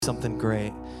something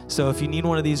great. So if you need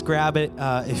one of these, grab it.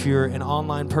 If you're an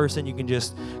online person, you can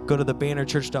just go to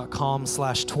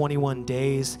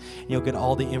thebannerchurch.com/21days, and you'll get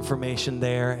all the information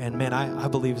there. And man, I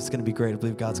believe it's going to be great. I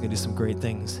believe God's going to do some great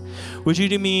things. Would you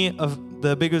do me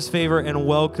the biggest favor and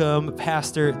welcome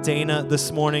Pastor Dana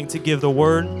this morning to give the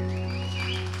word?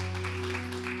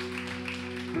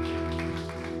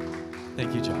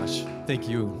 Thank you, Josh. Thank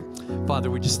you. Father,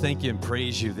 we just thank you and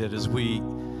praise you that as we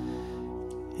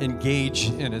engage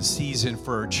in a season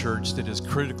for our church that is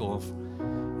critical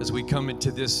as we come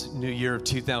into this new year of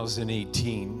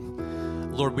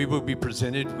 2018. Lord, we will be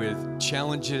presented with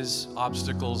challenges,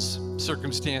 obstacles,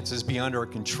 circumstances beyond our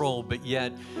control, but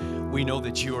yet we know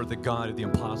that you are the God of the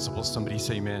impossible. Somebody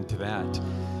say amen to that.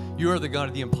 You are the God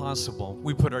of the impossible.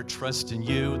 We put our trust in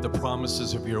you, the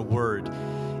promises of your word.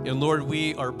 And Lord,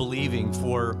 we are believing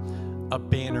for a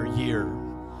banner year.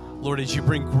 Lord, as you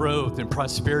bring growth and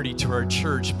prosperity to our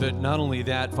church, but not only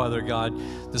that, Father God,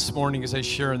 this morning as I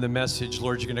share in the message,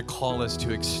 Lord, you're going to call us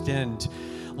to extend,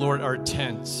 Lord, our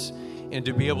tents and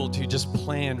to be able to just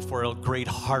plan for a great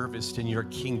harvest in your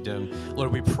kingdom.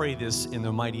 Lord, we pray this in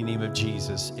the mighty name of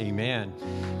Jesus. Amen.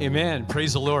 Amen.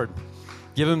 Praise the Lord.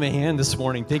 Give him a hand this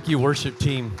morning. Thank you, worship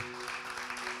team.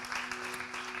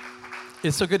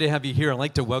 It's so good to have you here. I'd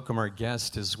like to welcome our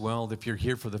guest as well. If you're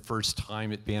here for the first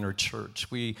time at Banner Church,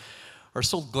 we are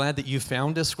so glad that you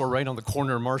found us. We're right on the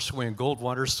corner of Marshallway and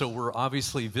Goldwater, so we're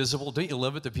obviously visible. Don't you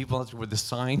love it, the people out there with the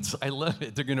signs? I love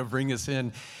it. They're going to bring us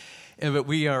in. But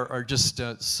we are just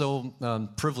so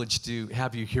privileged to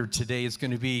have you here today. It's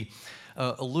going to be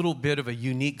a little bit of a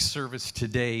unique service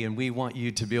today, and we want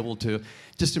you to be able to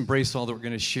just embrace all that we're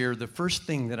going to share. The first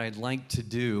thing that I'd like to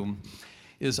do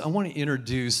is I want to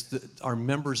introduce our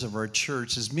members of our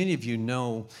church. As many of you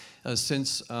know,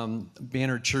 since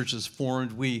Banner Church is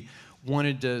formed, we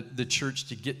wanted the church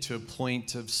to get to a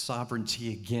point of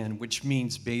sovereignty again, which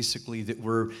means basically that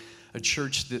we're a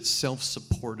church that's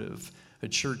self-supportive, a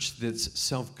church that's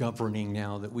self-governing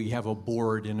now, that we have a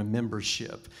board and a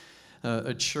membership,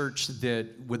 a church that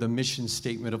with a mission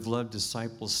statement of love,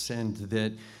 disciple, send,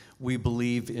 that we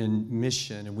believe in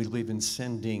mission and we believe in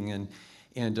sending.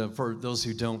 And for those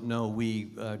who don't know, we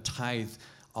tithe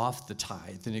off the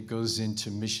tithe, and it goes into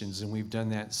missions, and we've done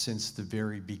that since the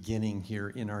very beginning here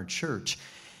in our church.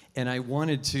 And I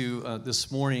wanted to,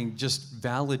 this morning, just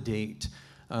validate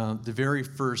the very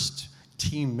first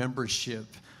team membership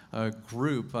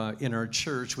group in our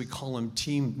church. We call them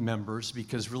team members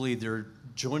because really they're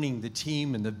joining the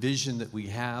team and the vision that we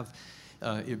have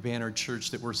at Banner Church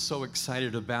that we're so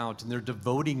excited about, and they're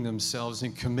devoting themselves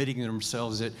and committing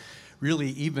themselves at really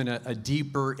even a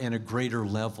deeper and a greater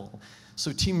level.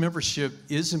 So team membership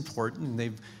is important, and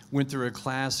they've went through a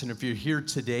class, and if you're here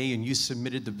today and you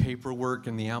submitted the paperwork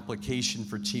and the application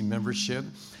for team membership,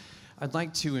 I'd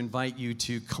like to invite you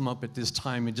to come up at this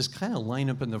time and just kind of line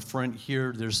up in the front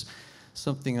here. There's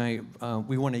something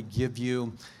we want to give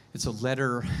you. It's a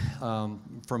letter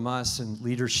from us and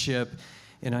leadership,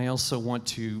 and I also want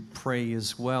to pray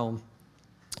as well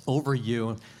over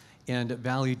you and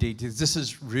validate. This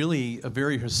is really a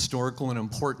very historical and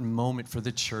important moment for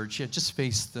the church. Yeah, just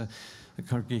face the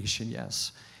congregation,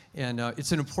 yes. And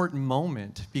it's an important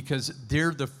moment because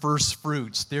they're the first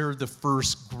fruits. They're the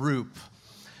first group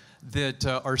that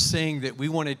are saying that we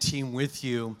want to team with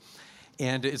you.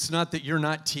 And it's not that you're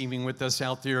not teaming with us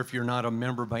out there if you're not a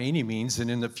member by any means. And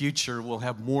in the future, we'll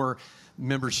have more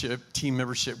team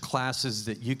membership classes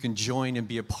that you can join and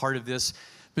be a part of this.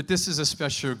 But this is a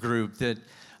special group that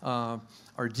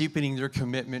are deepening their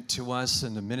commitment to us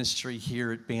and the ministry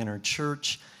here at Banner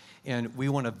Church. And we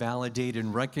want to validate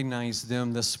and recognize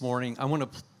them this morning. I want to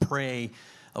pray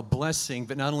a blessing,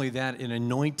 but not only that, an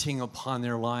anointing upon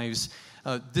their lives.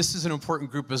 This is an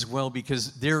important group as well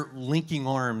because they're linking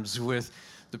arms with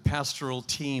the pastoral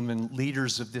team and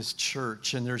leaders of this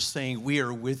church, and they're saying, we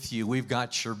are with you, we've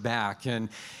got your back, and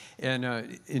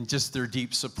just their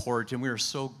deep support. And we are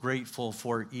so grateful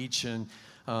for each and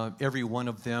every one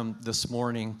of them this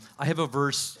morning. I have a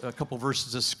couple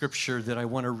verses of scripture that I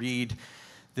want to read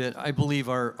that I believe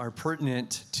are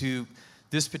pertinent to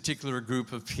this particular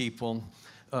group of people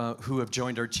who have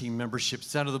joined our team membership.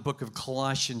 It's out of the book of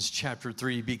Colossians chapter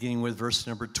 3, beginning with verse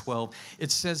number 12.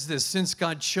 It says this: since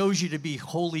God chose you to be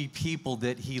holy people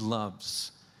that he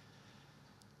loves.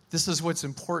 This is what's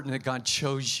important, that God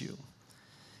chose you.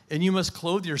 And you must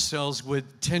clothe yourselves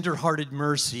with tender-hearted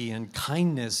mercy and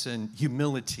kindness and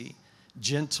humility,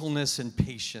 gentleness and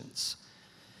patience.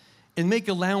 And make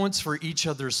allowance for each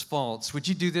other's faults. Would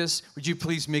you do this? Would you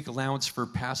please make allowance for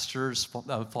pastors'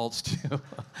 faults too?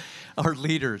 Our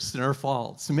leaders and our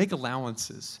faults. Make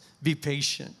allowances. Be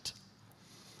patient.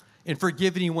 and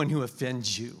forgive anyone who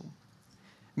offends you.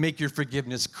 Make your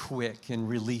forgiveness quick and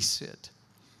release it.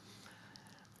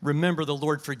 Remember, the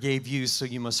Lord forgave you, so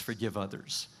you must forgive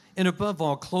others. And above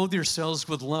all, clothe yourselves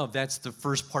with love. That's the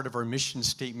first part of our mission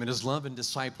statement, is love and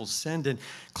disciples send. And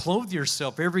clothe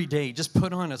yourself every day. Just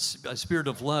put on a spirit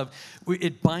of love.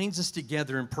 It binds us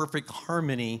together in perfect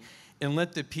harmony. And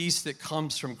let the peace that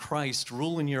comes from Christ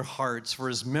rule in your hearts. For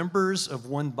as members of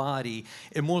one body,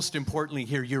 and most importantly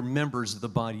here, you're members of the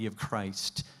body of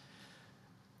Christ.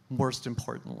 Most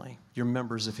importantly, you're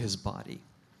members of his body.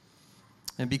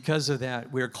 And because of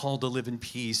that, we are called to live in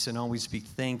peace and always be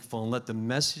thankful, and let the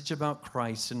message about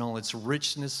Christ and all its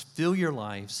richness fill your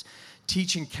lives.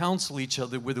 Teach and counsel each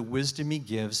other with the wisdom he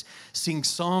gives. Sing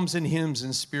psalms and hymns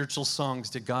and spiritual songs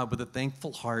to God with a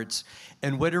thankful hearts.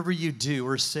 And whatever you do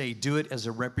or say, do it as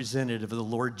a representative of the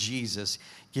Lord Jesus,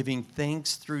 giving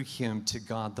thanks through him to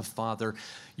God the Father.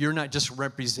 You're not just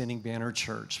representing Banner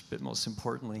Church, but most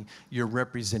importantly, you're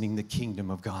representing the kingdom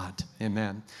of God.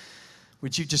 Amen.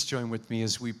 Would you just join with me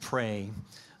as we pray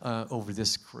over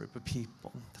this group of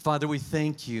people? Father, we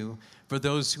thank you for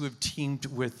those who have teamed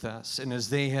with us, and as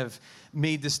they have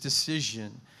made this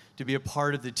decision to be a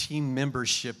part of the team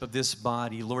membership of this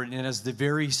body, Lord, and as the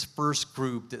very first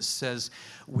group that says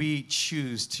we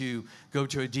choose to go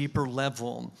to a deeper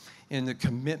level in the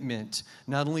commitment,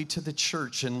 not only to the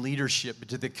church and leadership, but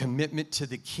to the commitment to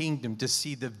the kingdom, to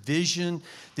see the vision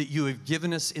that you have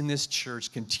given us in this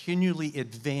church continually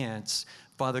advance,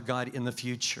 Father God, in the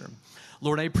future.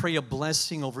 Lord, I pray a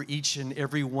blessing over each and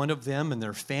every one of them and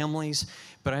their families,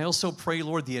 but I also pray,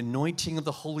 Lord, the anointing of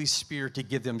the Holy Spirit to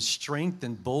give them strength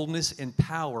and boldness and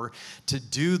power to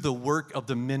do the work of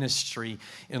the ministry.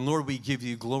 And Lord, we give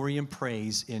you glory and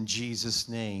praise in Jesus'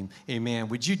 name. Amen.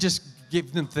 Would you just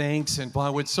give them thanks? And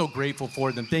wow, we're so grateful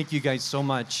for them. Thank you guys so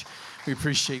much. We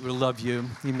appreciate, we love you.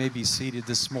 You may be seated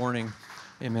this morning.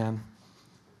 Amen.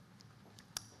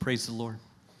 Praise the Lord.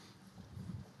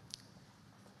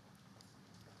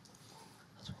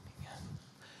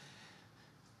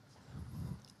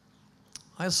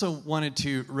 I also wanted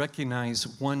to recognize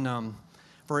one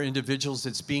for our individuals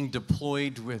that's being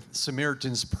deployed with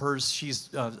Samaritan's Purse. She's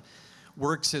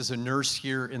works as a nurse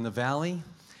here in the Valley,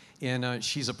 and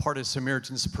she's a part of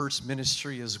Samaritan's Purse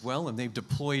ministry as well, and they've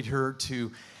deployed her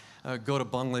to go to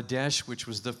Bangladesh, which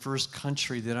was the first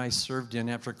country that I served in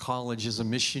after college as a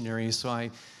missionary. So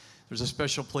there's a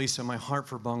special place in my heart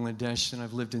for Bangladesh, and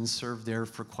I've lived and served there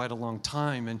for quite a long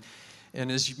time. And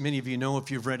as many of you know,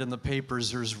 if you've read in the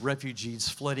papers, there's refugees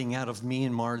flooding out of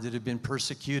Myanmar that have been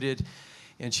persecuted.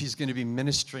 And she's going to be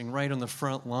ministering right on the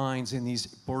front lines in these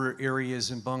border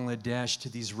areas in Bangladesh to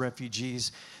these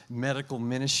refugees, medical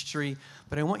ministry.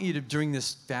 But I want you to, during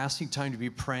this fasting time, to be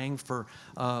praying for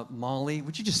Molly.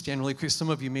 Would you just stand really quick? Some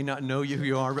of you may not know who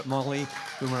you are, but Molly,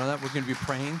 we're going to be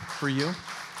praying for you.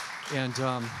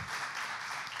 And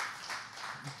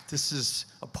this is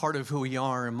a part of who we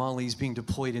are, and Molly's being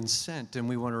deployed and sent, and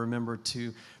we want to remember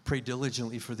to pray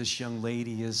diligently for this young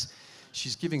lady as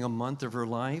she's giving a month of her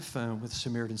life with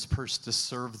Samaritan's Purse to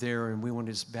serve there, and we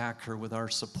want to back her with our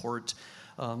support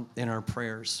and our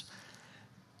prayers.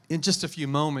 In just a few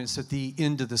moments at the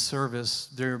end of the service,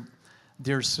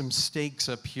 there's some stakes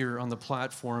up here on the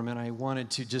platform, and I wanted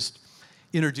to just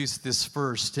introduce this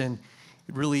first. And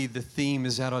really, the theme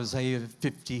is out of Isaiah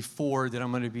 54 that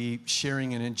I'm going to be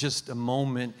sharing in just a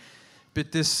moment.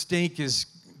 But this stake is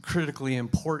critically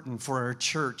important for our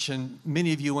church. And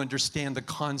many of you understand the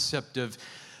concept of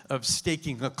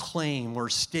staking a claim or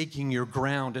staking your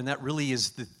ground. And that really is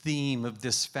the theme of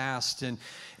this fast. And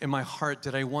in my heart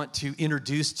that I want to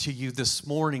introduce to you this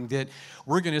morning, that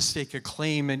we're going to stake a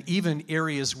claim in even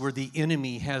areas where the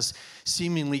enemy has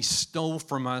seemingly stole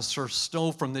from us or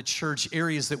stole from the church,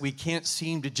 areas that we can't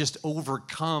seem to just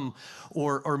overcome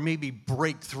or maybe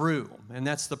break through. And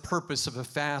that's the purpose of a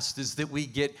fast, is that we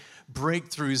get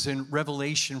breakthroughs and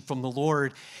revelation from the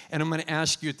Lord. And I'm going to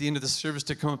ask you at the end of the service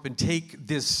to come up and take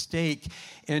this stake.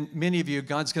 And many of you,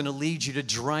 God's going to lead you to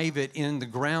drive it in the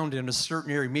ground in a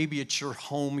certain area. Maybe it's your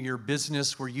home, your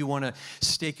business, where you want to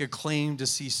stake a claim to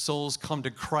see souls come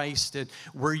to Christ at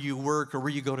where you work or where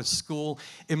you go to school.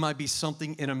 It might be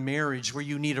something in a marriage where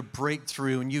you need a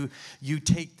breakthrough, and you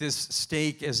take this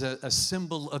stake as a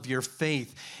symbol of your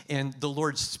faith, and the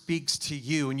Lord speaks to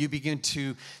you, and you begin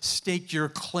to stake your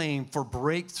claim claim for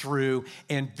breakthrough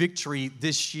and victory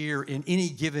this year in any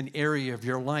given area of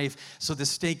your life. So the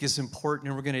stake is important,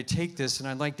 and we're going to take this, and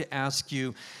I'd like to ask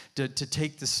you to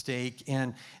take the stake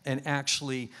and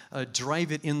actually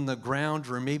drive it in the ground,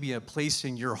 or maybe a place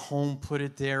in your home, put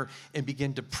it there, and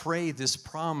begin to pray this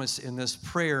promise in this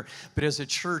prayer. But as a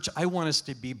church, I want us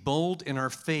to be bold in our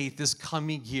faith this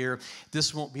coming year.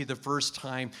 This won't be the first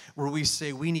time where we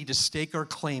say we need to stake our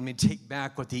claim and take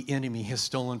back what the enemy has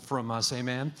stolen from us.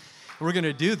 Amen? We're going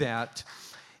to do that.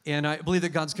 And I believe that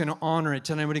God's going to honor it.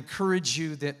 And I would encourage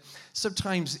you that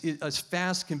sometimes a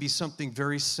fast can be something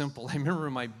very simple. I remember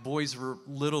when my boys were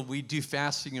little, we'd do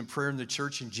fasting and prayer in the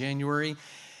church in January.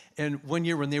 And one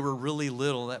year when they were really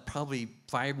little, that probably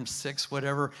 5 and 6,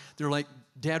 whatever, they're like,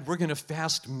 Dad, we're going to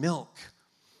fast milk.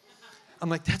 I'm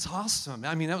like, that's awesome.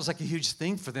 I mean, that was like a huge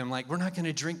thing for them. Like, we're not going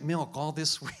to drink milk all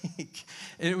this week.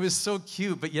 And it was so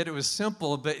cute, but yet it was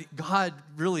simple. But God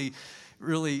really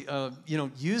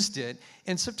used it.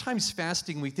 And sometimes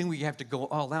fasting, we think we have to go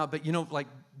all out. But, like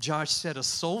Josh said, a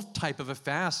soul type of a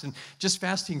fast, and just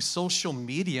fasting social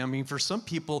media. I mean, for some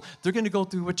people, they're going to go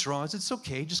through withdrawals. It's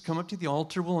okay. Just come up to the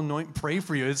altar. We'll anoint and pray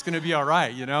for you. It's going to be all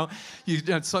right,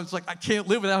 So it's like, I can't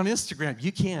live without Instagram.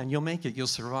 You can. You'll make it. You'll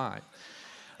survive.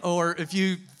 Or if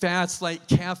you fast like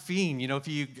caffeine, if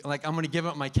you, like, I'm going to give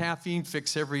up my caffeine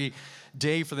fix every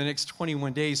day for the next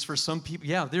 21 days. For some people,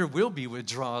 yeah, there will be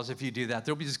withdrawals if you do that.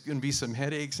 There'll be going to be some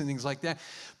headaches and things like that.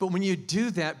 But when you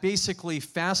do that, basically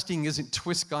fasting isn't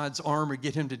twist God's arm or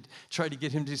try to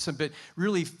get him to do something. But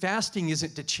really, fasting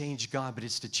isn't to change God, but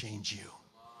it's to change you.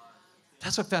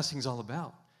 That's what fasting is all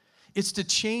about. It's to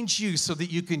change you so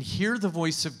that you can hear the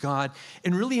voice of God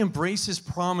and really embrace his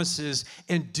promises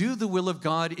and do the will of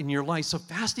God in your life. So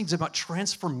fasting is about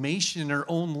transformation in our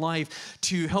own life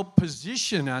to help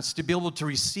position us to be able to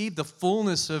receive the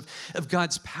fullness of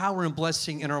God's power and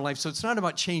blessing in our life. So it's not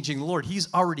about changing the Lord. He's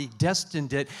already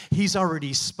destined it. He's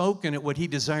already spoken at what he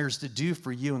desires to do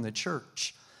for you in the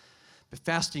church. But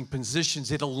fasting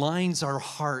positions, it aligns our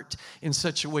heart in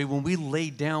such a way when we lay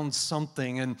down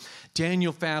something. And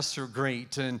Daniel fasts are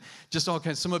great, and just all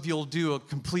kinds. Some of you will do a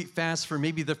complete fast for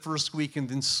maybe the first week and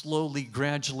then slowly,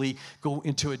 gradually go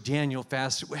into a Daniel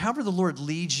fast. However the Lord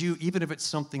leads you, even if it's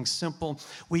something simple,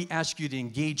 we ask you to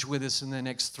engage with us in the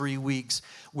next 3 weeks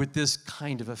with this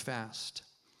kind of a fast.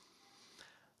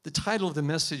 The title of the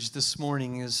message this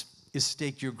morning is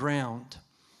Stake Your Ground.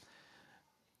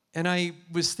 And I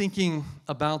was thinking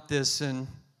about this, and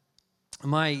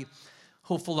my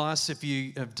whole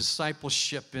philosophy of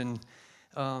discipleship and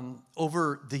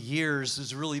over the years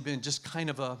has really been just kind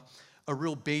of a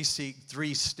real basic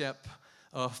 3-step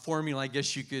formula, I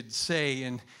guess you could say,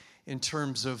 in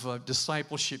terms of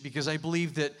discipleship. Because I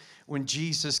believe that when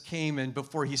Jesus came and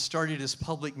before he started his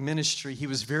public ministry, he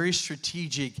was very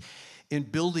strategic in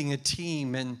building a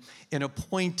team and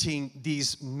appointing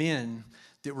these men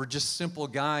that were just simple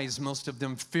guys, most of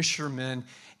them fishermen,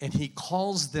 and he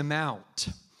calls them out,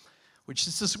 which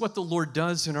this is what the Lord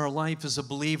does in our life as a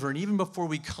believer. And even before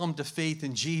we come to faith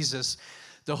in Jesus,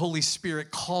 the Holy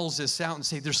Spirit calls us out and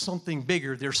say, there's something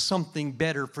bigger, there's something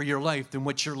better for your life than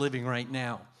what you're living right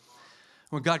now.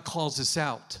 When God calls us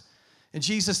out. And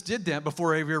Jesus did that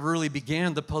before he ever really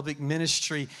began the public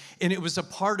ministry. And it was a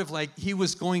part of he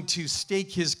was going to stake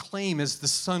his claim as the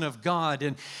Son of God.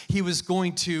 And he was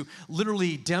going to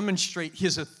literally demonstrate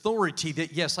his authority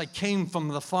that, yes, I came from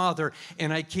the Father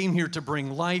and I came here to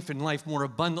bring life and life more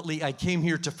abundantly. I came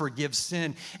here to forgive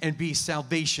sin and be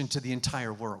salvation to the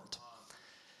entire world.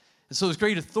 And so there's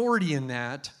great authority in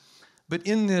that. But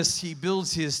in this, he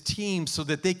builds his team so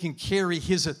that they can carry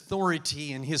his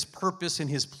authority and his purpose and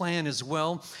his plan as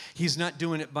well. He's not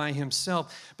doing it by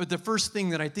himself. But the first thing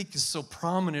that I think is so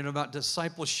prominent about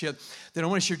discipleship that I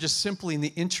want to share just simply in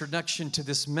the introduction to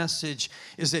this message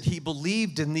is that he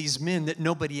believed in these men that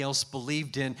nobody else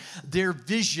believed in. Their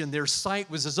vision, their sight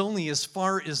was only as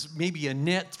far as maybe a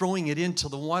net throwing it into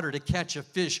the water to catch a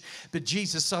fish. But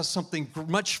Jesus saw something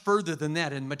much further than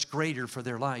that and much greater for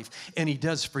their life. And he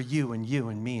does for you and you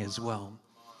and me as well.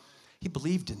 He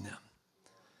believed in them.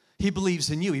 He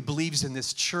believes in you. He believes in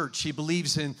this church. He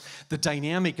believes in the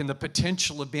dynamic and the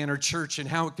potential of Banner Church and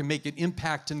how it can make an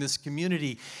impact in this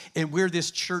community and where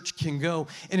this church can go.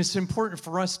 And it's important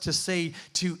for us to say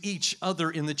to each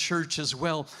other in the church as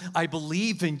well, I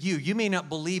believe in you. You may not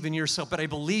believe in yourself, but I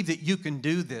believe that you can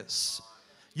do this.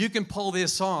 You can pull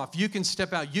this off. You can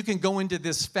step out. You can go into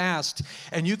this fast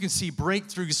and you can see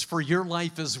breakthroughs for your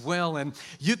life as well. And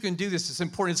you can do this. It's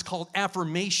important. It's called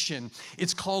affirmation.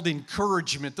 It's called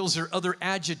encouragement. Those are other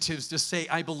adjectives to say,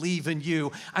 I believe in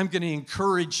you. I'm going to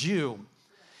encourage you.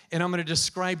 And I'm going to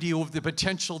describe to you the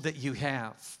potential that you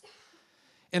have.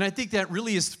 And I think that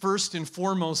really is first and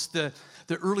foremost the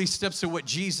early steps of what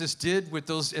Jesus did with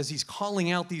those, as he's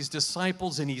calling out these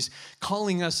disciples and he's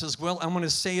calling us as well. I want to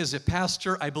say, as a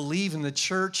pastor, I believe in the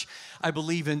church. I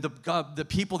believe in the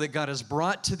people that God has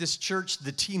brought to this church,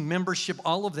 the team membership,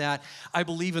 all of that. I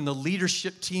believe in the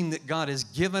leadership team that God has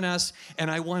given us, and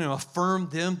I want to affirm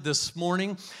them this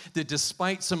morning that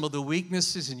despite some of the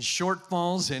weaknesses and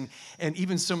shortfalls and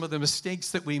even some of the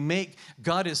mistakes that we make,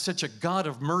 God is such a God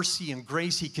of mercy and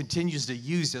grace. He continues to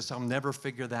use us. I'll never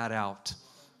figure that out,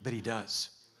 but he does.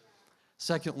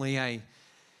 Secondly, I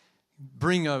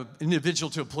bring an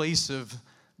individual to a place of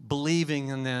believing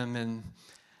in them, and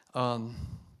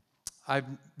I've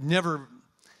never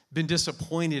been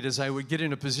disappointed as I would get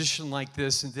in a position like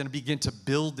this and then begin to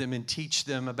build them and teach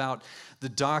them about the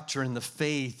doctrine, the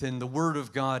faith, and the Word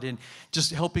of God, and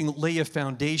just helping lay a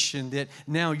foundation that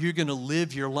now you're going to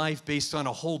live your life based on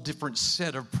a whole different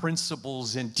set of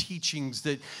principles and teachings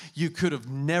that you could have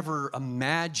never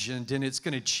imagined, and it's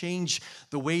going to change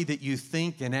the way that you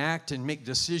think and act and make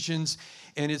decisions,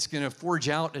 and it's going to forge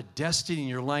out a destiny in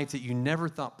your life that you never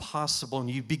thought possible,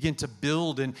 and you begin to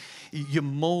build and you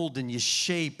mold and you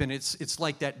shape, and it's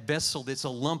like that vessel that's a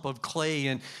lump of clay,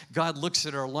 and God looks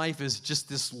at our life as just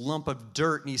this lump of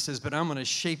dirt, and he says, but I'm going to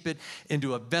shape it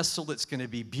into a vessel that's going to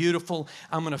be beautiful.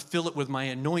 I'm going to fill it with my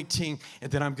anointing, and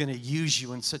then I'm going to use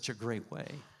you in such a great way.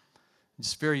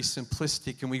 It's very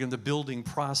simplistic, and we're in the building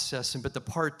process, but the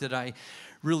part that I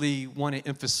really want to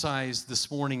emphasize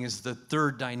this morning is the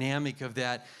third dynamic of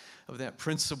that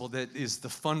principle that is the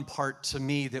fun part to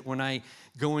me, that when I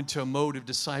go into a mode of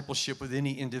discipleship with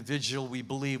any individual, we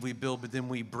believe we build, but then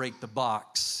we break the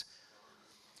box.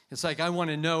 It's like I want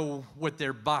to know what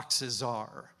their boxes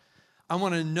are. I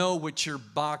want to know what your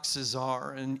boxes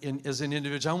are, and as an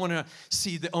individual, I want to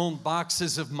see the own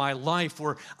boxes of my life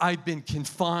where I've been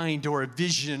confined, or a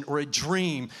vision, or a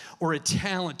dream, or a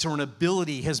talent, or an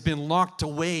ability has been locked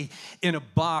away in a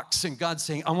box, and God's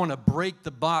saying, I want to break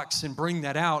the box and bring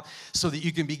that out so that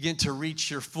you can begin to reach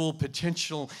your full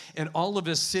potential. And all of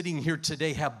us sitting here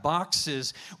today have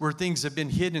boxes where things have been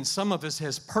hidden. Some of us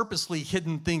has purposely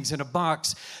hidden things in a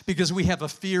box because we have a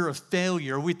fear of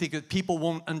failure. We think that people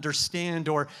won't understand,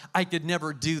 or I could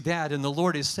never do that. And the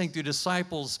Lord is saying through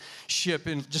discipleship,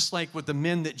 and just like with the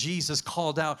men that Jesus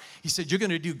called out, he said, you're going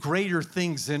to do greater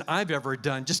things than I've ever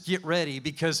done. Just get ready,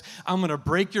 because I'm going to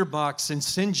break your box and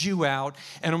send you out,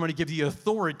 and I'm going to give you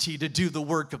authority to do the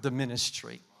work of the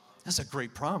ministry. That's a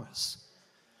great promise.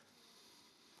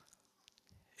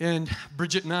 And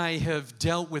Bridget and I have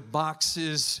dealt with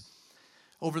boxes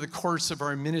over the course of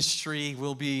our ministry.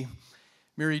 We'll be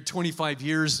married 25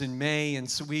 years in May, and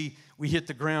so we hit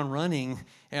the ground running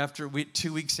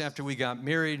 2 weeks after we got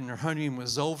married and our honeymoon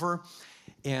was over,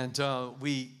 and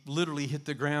we literally hit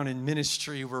the ground in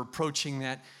ministry. We're approaching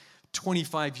that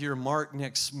 25-year mark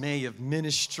next May of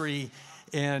ministry,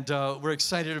 and we're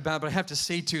excited about it. But I have to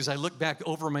say, too, as I look back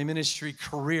over my ministry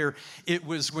career, it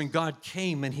was when God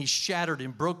came and he shattered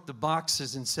and broke the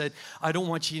boxes and said, I don't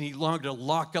want you any longer to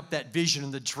lock up that vision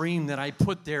and the dream that I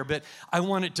put there, but I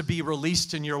want it to be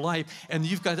released in your life. And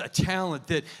you've got a talent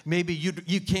that maybe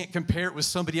you can't compare it with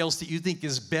somebody else that you think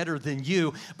is better than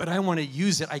you, but I want to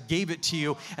use it. I gave it to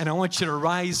you, and I want you to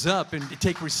rise up and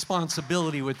take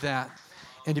responsibility with that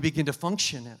and to begin to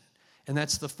function in it. And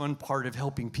that's the fun part of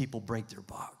helping people break their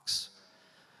box.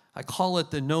 I call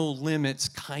it the no limits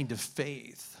kind of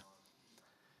faith.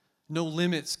 No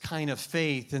limits kind of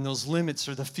faith, and those limits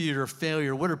are the fear of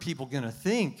failure. What are people going to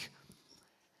think?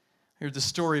 I heard the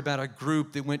story about a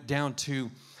group that went down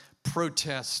to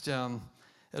protest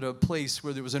at a place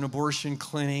where there was an abortion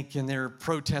clinic, and they're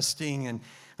protesting and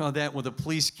all that. Well, the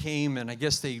police came, and I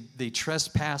guess they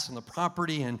trespassed on the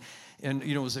property, and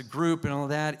you know, it was a group and all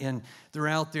that, and they're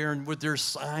out there and with their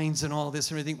signs and all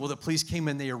this and everything. Well, the police came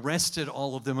and they arrested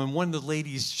all of them, and one of the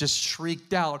ladies just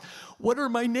shrieked out, what are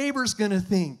my neighbors going to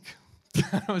think?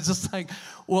 I was just like,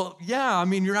 well, yeah, I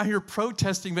mean, you're out here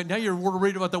protesting, but now you're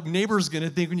worried about the neighbor's going to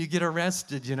think when you get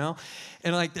arrested, you know?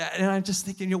 And like that, and I'm just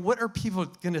thinking, you know, what are people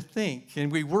going to think? And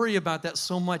we worry about that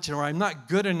so much, or I'm not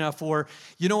good enough, or,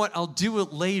 you know what, I'll do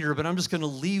it later, but I'm just going to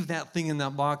leave that thing in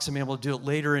that box and be able to do it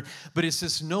later. But it's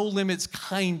this no limits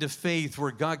kind of faith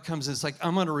where God comes and it's like,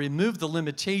 I'm going to remove the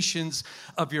limitations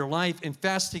of your life, and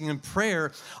fasting and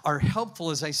prayer are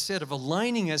helpful, as I said, of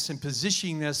aligning us and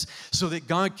positioning us so that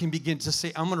God can begin to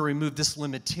say, I'm going to remove this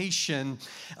limitation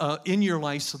in your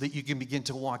life so that you can begin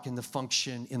to walk in the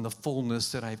function, in the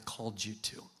fullness that I've called you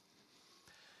to.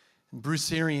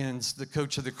 Bruce Arians, the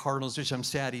coach of the Cardinals, which I'm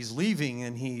sad he's leaving,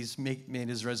 and he's made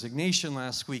his resignation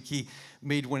last week. He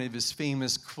made one of his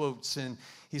famous quotes, and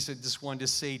he said, just wanted to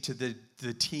say to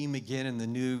the team again and the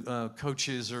new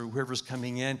coaches or whoever's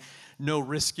coming in, no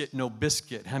risk it, no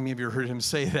biscuit. How many of you heard him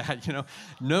say that? You know,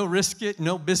 no risk it,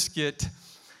 no biscuit.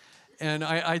 And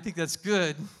I think that's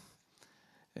good.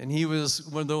 And he was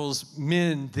one of those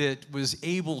men that was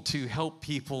able to help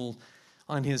people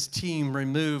on his team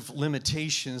remove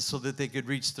limitations so that they could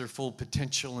reach their full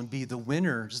potential and be the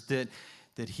winners that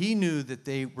he knew that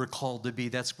they were called to be.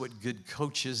 That's what good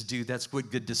coaches do. That's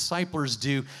what good disciples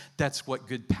do. That's what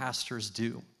good pastors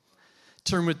do.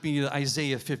 Turn with me to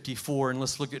Isaiah 54, and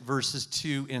let's look at verses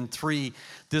 2 and 3.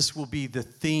 This will be the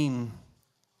theme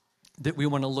that we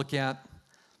want to look at.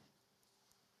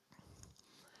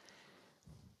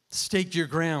 Stake your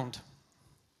ground.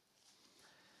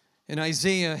 And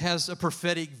Isaiah has a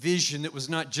prophetic vision that was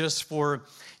not just for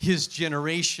his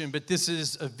generation, but this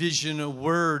is a vision, a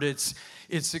word. It's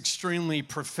extremely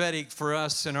prophetic for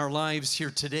us in our lives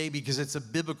here today because it's a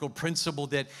biblical principle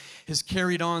that has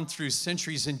carried on through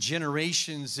centuries and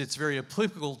generations. It's very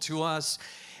applicable to us.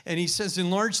 And he says,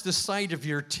 enlarge the site of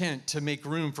your tent to make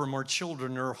room for more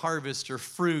children or harvest or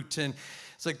fruit. And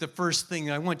it's like the first thing,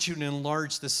 I want you to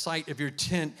enlarge the site of your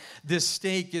tent. This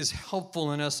stake is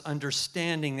helpful in us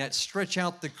understanding that. Stretch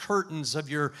out the curtains of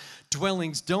your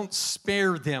dwellings. Don't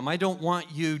spare them. I don't want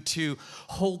you to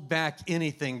hold back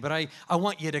anything, but I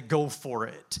want you to go for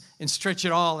it and stretch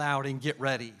it all out and get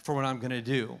ready for what I'm going to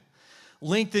do.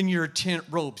 Lengthen your tent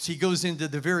ropes. He goes into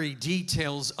the very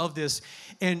details of this.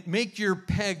 And make your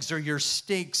pegs or your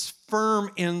stakes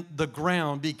firm in the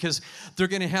ground because they're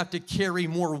going to have to carry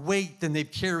more weight than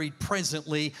they've carried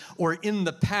presently or in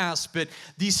the past. But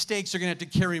these stakes are going to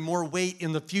have to carry more weight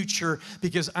in the future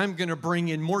because I'm going to bring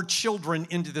in more children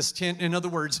into this tent. In other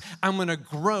words, I'm going to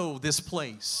grow this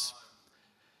place.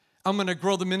 I'm going to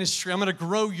grow the ministry. I'm going to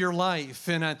grow your life.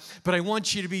 But I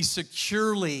want you to be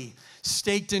securely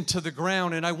staked into the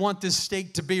ground. And I want this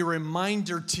stake to be a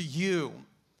reminder to you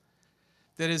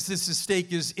that as this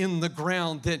stake is in the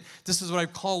ground, that this is what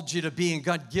I've called you to be. And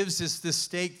God gives us this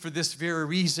stake for this very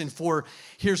reason. For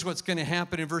here's what's going to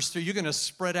happen in verse 3. You're going to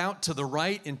spread out to the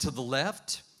right and to the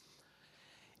left.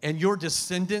 And your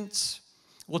descendants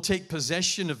will take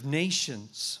possession of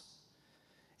nations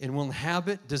and will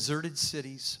inhabit deserted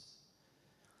cities.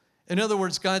 In other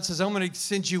words, God says, I'm going to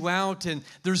send you out, and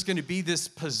there's going to be this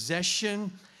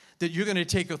possession that you're going to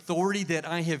take authority that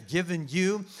I have given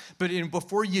you. But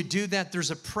before you do that,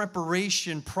 there's a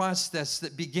preparation process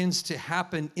that begins to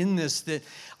happen in this that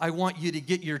I want you to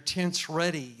get your tents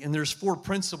ready. And there's 4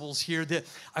 principles here that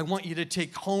I want you to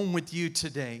take home with you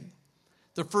today.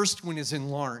 The first one is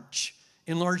enlarge.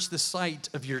 Enlarge the site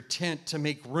of your tent to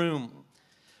make room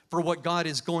for what God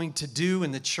is going to do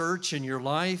in the church, in your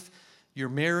life, your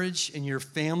marriage, and your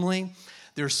family.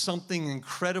 There's something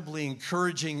incredibly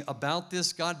encouraging about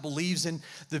this. God believes in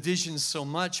the vision so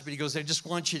much, but he goes, I just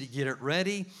want you to get it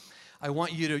ready. I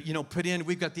want you to, put in,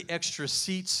 we've got the extra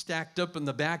seats stacked up in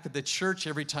the back of the church.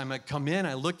 Every time I come in,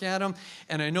 I look at them,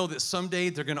 and I know that someday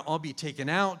they're going to all be taken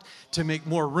out to make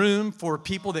more room for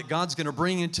people that God's going to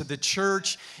bring into the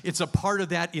church. It's a part of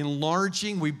that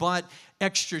enlarging. We bought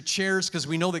extra chairs because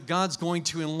we know that God's going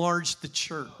to enlarge the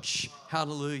church.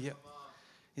 Hallelujah.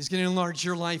 He's going to enlarge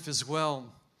your life as well.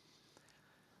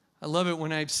 I love it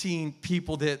when I've seen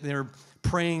people that they're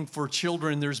praying for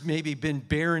children. There's maybe been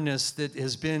barrenness that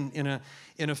has been in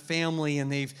a family,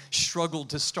 and they've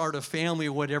struggled to start a family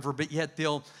or whatever, but yet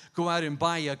they'll go out and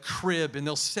buy a crib, and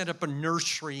they'll set up a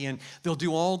nursery, and they'll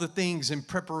do all the things in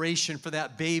preparation for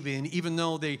that baby. And even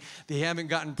though they haven't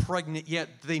gotten pregnant yet,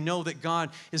 they know that God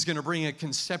is going to bring a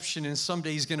conception, and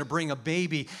someday he's going to bring a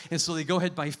baby. And so they go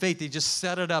ahead by faith. They just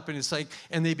set it up, and it's like,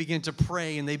 and they begin to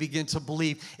pray, and they begin to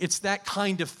believe. It's that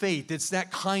kind of faith. It's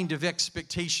that kind of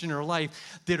expectation in our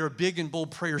life that are big and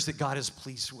bold prayers that God is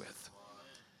pleased with.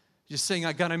 Just saying,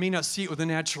 God, I may not see it with the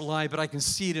natural eye, but I can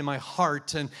see it in my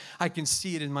heart, and I can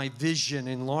see it in my vision.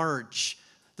 Enlarge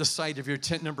the site of your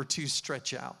tent. Number 2,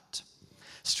 stretch out.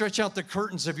 Stretch out the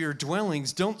curtains of your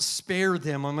dwellings. Don't spare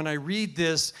them. When I read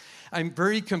this, I'm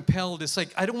very compelled. It's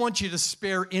like, I don't want you to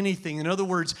spare anything. In other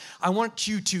words, I want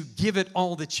you to give it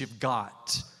all that you've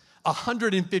got.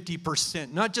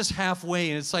 150%, not just halfway.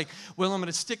 And it's like, well, I'm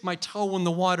going to stick my toe in the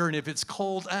water, and if it's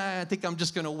cold, I think I'm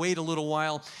just going to wait a little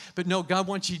while. But no, God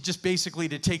wants you just basically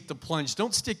to take the plunge.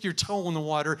 Don't stick your toe in the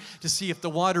water to see if the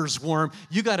water's warm.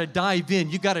 You got to dive in.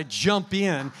 You got to jump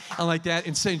in and like that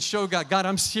and say, show God,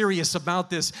 I'm serious about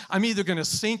this. I'm either going to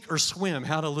sink or swim.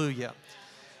 Hallelujah.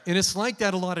 And it's like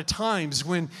that a lot of times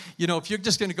when, if you're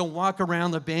just going to go walk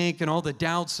around the bank and all the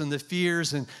doubts and the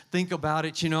fears and think about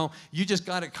it, you just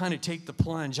got to kind of take the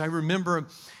plunge. I remember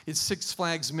at Six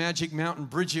Flags Magic Mountain,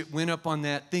 Bridget went up on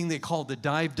that thing they called the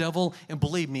Dive Devil. And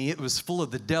believe me, it was full of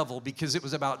the devil because it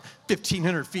was about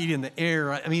 1,500 feet in the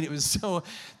air. I mean, it was so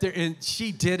there. And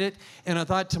she did it. And I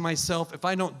thought to myself, if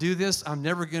I don't do this, I'm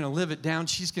never going to live it down.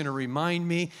 She's going to remind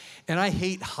me. And I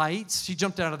hate heights. She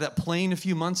jumped out of that plane a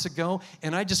few months ago.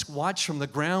 And I just watched from the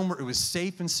ground where it was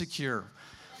safe and secure.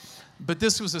 But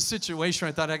this was a situation where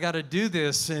I thought, I got to do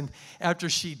this. And after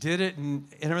she did it and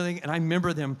everything, and I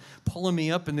remember them pulling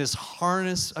me up in this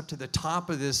harness up to the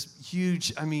top of this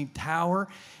huge, tower.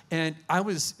 And I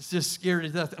was just scared to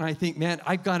death. And I think, man,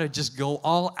 I've got to just go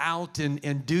all out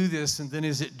and do this. And then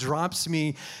as it drops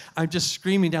me, I'm just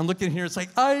screaming down, looking here. It's like,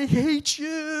 I hate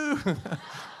you.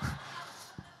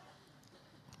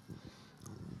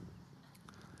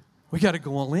 We got to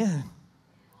go all in.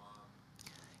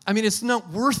 It's not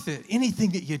worth it. Anything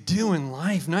that you do in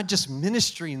life, not just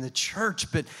ministry in the church,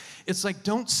 but it's like,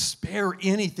 don't spare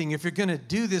anything. If you're going to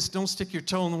do this, don't stick your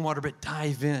toe in the water, but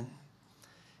dive in.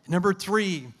 Number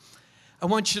 3, I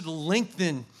want you to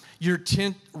lengthen your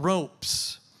tent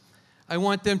ropes. I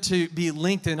want them to be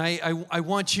lengthened. I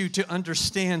want you to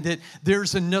understand that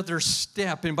there's another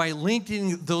step. And by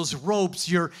lengthening those ropes,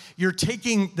 you're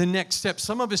taking the next step.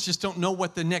 Some of us just don't know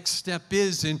what the next step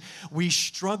is, and we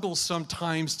struggle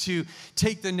sometimes to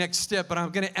take the next step. But I'm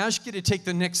going to ask you to take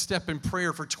the next step in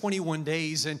prayer for 21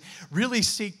 days and really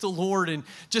seek the Lord and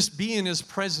just be in His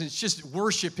presence, just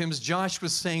worship Him. As Josh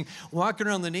was saying, walking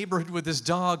around the neighborhood with his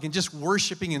dog and just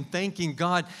worshiping and thanking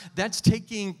God, that's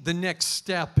taking the next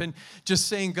step. And just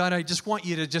saying, God, I just want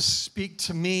you to just speak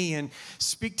to me and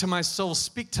speak to my soul,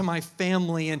 speak to my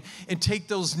family, and take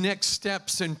those next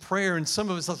steps in prayer. And some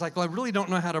of us are like, well, I really don't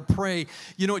know how to pray.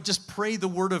 Just pray the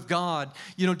Word of God.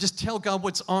 Just tell God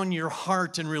what's on your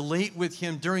heart and relate with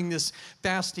Him during this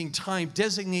fasting time.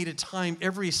 Designate a time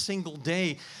every single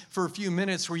day for a few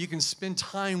minutes where you can spend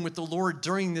time with the Lord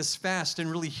during this fast and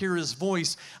really hear His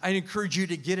voice. I'd encourage you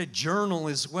to get a journal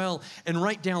as well and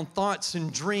write down thoughts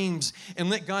and dreams and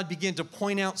let God begin to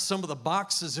point out some of the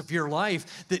boxes of your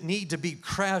life that need to be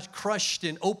crushed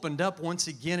and opened up once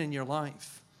again in your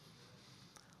life.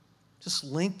 Just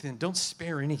lengthen. Don't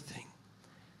spare anything.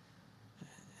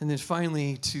 And then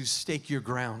finally, to stake your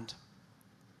ground.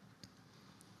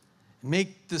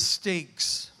 Make the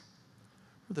stakes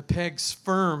or the pegs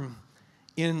firm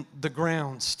in the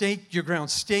ground. Stake your ground.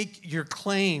 Stake your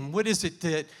claim. What is it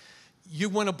that you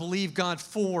want to believe God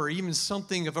for? Even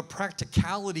something of a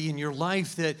practicality in your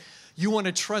life that you want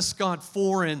to trust God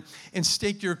for, and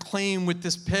stake your claim with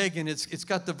this peg. And it's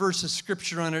got the verse of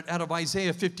scripture on it out of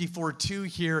Isaiah 54:2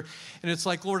 here. And it's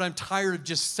like, Lord, I'm tired of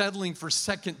just settling for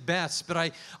second best, but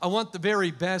I want the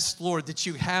very best, Lord, that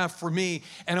you have for me.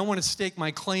 And I want to stake my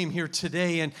claim here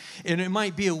today. And it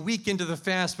might be a week into the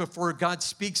fast before God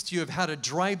speaks to you of how to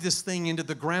drive this thing into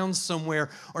the ground somewhere,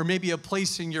 or maybe a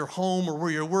place in your home or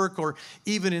where you work, or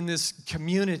even in this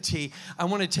community. I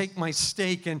want to take my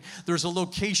stake, and there's a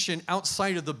location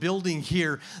outside of the building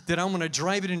here that I'm going to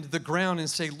drive it into the ground and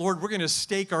say, Lord, we're going to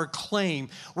stake our claim.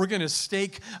 We're going to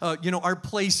stake, our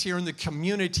place here in the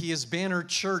community as Banner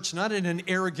Church, not in an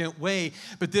arrogant way,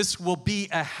 but this will be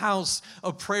a house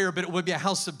of prayer, but it will be a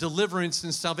house of deliverance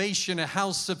and salvation, a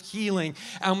house of healing.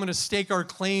 I'm going to stake our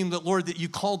claim that, Lord, that you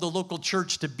called the local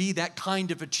church to be that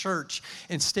kind of a church,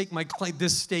 and stake my claim,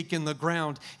 this stake in the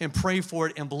ground, and pray for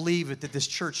it and believe it, that this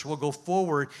church will go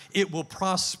forward. It will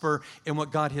prosper in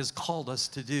what God has called us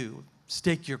to do.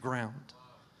 Stake your ground.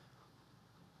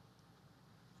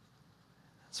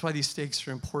 That's why these stakes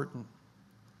are important.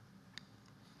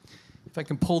 If I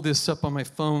can pull this up on my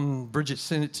phone, Bridget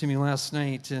sent it to me last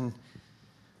night, and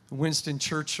Winston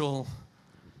Churchill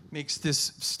makes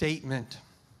this statement.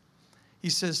 He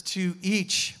says, to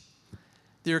each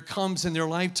there comes in their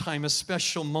lifetime a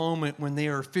special moment when they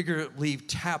are figuratively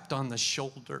tapped on the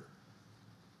shoulder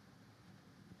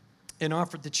and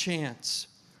offered the chance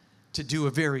to do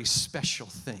a very special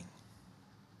thing.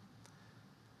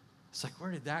 It's like,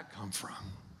 where did that come from?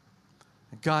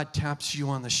 God taps you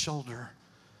on the shoulder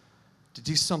to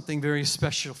do something very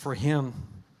special for Him,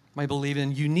 I believe,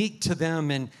 and unique to them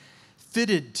and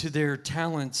fitted to their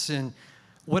talents. And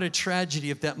what a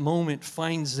tragedy if that moment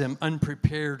finds them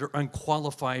unprepared or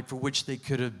unqualified for which they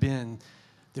could have been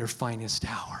their finest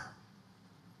hour.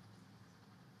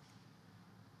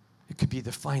 It could be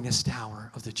the finest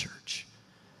hour of the church.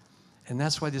 And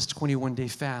that's why this 21-day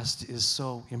fast is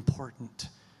so important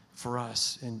for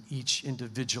us and each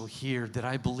individual here, that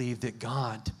I believe that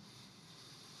God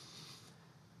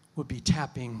would be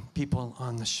tapping people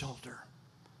on the shoulder,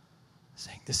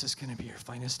 saying, this is going to be your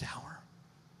finest hour.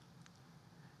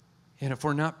 And if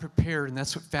we're not prepared, and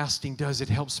that's what fasting does, it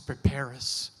helps prepare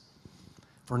us.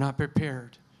 If we're not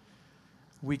prepared,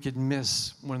 we could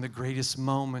miss one of the greatest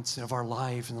moments of our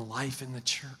life and the life in the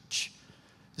church,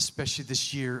 especially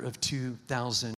this year of 2000.